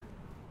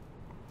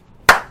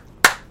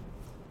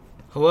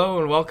Hello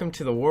and welcome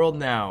to The World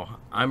Now.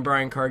 I'm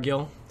Brian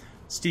Cargill,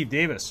 Steve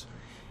Davis.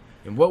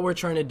 and what we're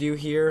trying to do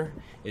here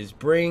is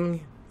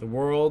bring the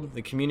world,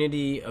 the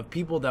community of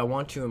people that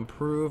want to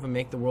improve and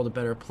make the world a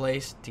better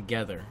place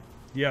together.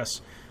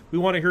 Yes, we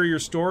want to hear your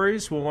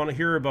stories. We want to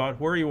hear about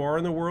where you are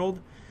in the world.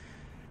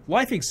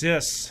 Life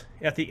exists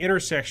at the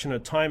intersection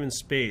of time and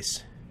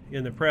space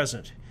in the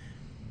present.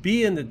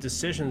 Be in the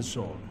decision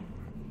zone.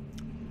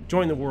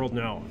 Join the world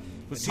now.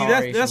 But see,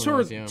 that's sort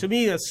of, to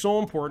me, that's so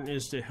important,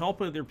 is to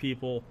help other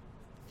people.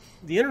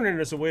 The internet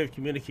is a way of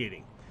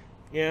communicating,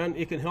 and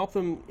it can help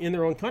them in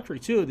their own country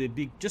too.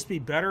 They'd just be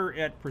better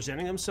at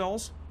presenting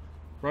themselves,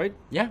 right?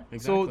 Yeah,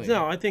 exactly. So,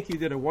 no, I think you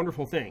did a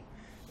wonderful thing.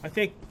 I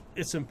think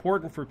it's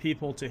important for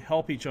people to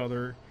help each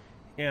other,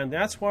 and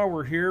that's why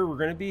we're here. We're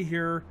going to be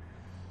here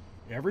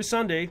every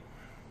Sunday.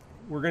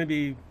 We're going to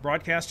be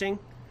broadcasting,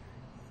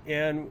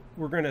 and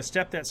we're going to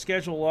step that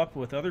schedule up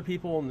with other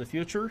people in the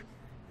future.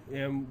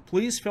 And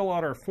please fill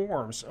out our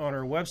forms on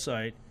our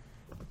website,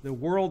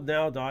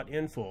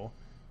 theworldnow.info.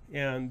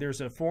 And there's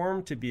a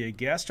form to be a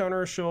guest on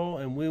our show,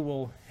 and we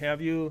will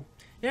have you.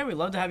 Yeah, we'd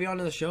love to have you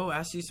onto the show,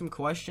 ask you some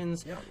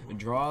questions,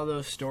 draw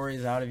those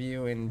stories out of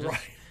you, and just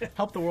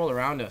help the world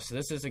around us.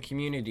 This is a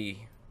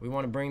community. We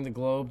want to bring the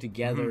globe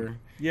together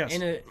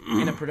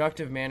in a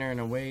productive manner, in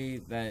a way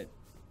that,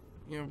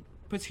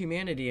 puts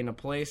humanity in a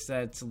place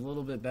that's a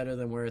little bit better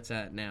than where it's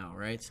at now.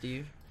 Right,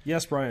 Steve?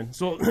 Yes, Brian.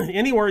 So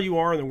anywhere you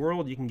are in the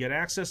world, you can get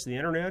access to the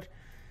internet.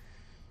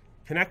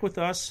 Connect with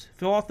us.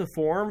 Fill out the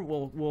form.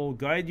 We'll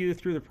guide you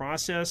through the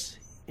process,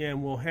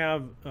 and we'll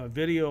have a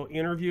video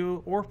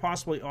interview or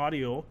possibly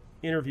audio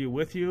interview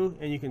with you,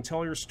 and you can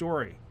tell your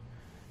story.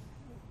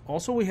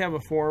 Also, we have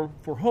a form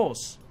for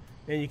hosts,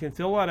 and you can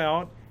fill that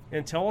out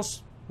and tell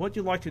us what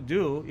you'd like to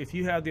do if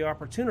you have the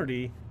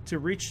opportunity to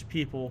reach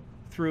people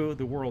through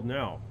the World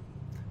Now.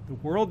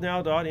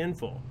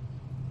 Theworldnow.info.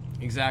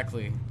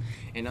 Exactly.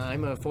 And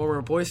I'm a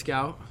former Boy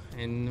Scout,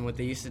 and what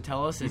they used to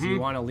tell us is you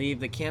want to leave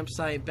the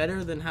campsite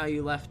better than how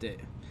you left it.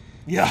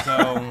 Yeah.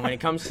 So when it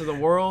comes to the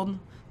world,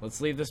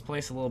 let's leave this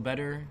place a little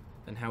better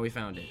than how we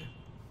found it.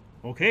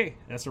 Okay,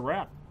 that's a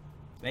wrap.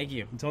 Thank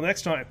you. Until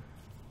next time,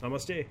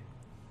 namaste.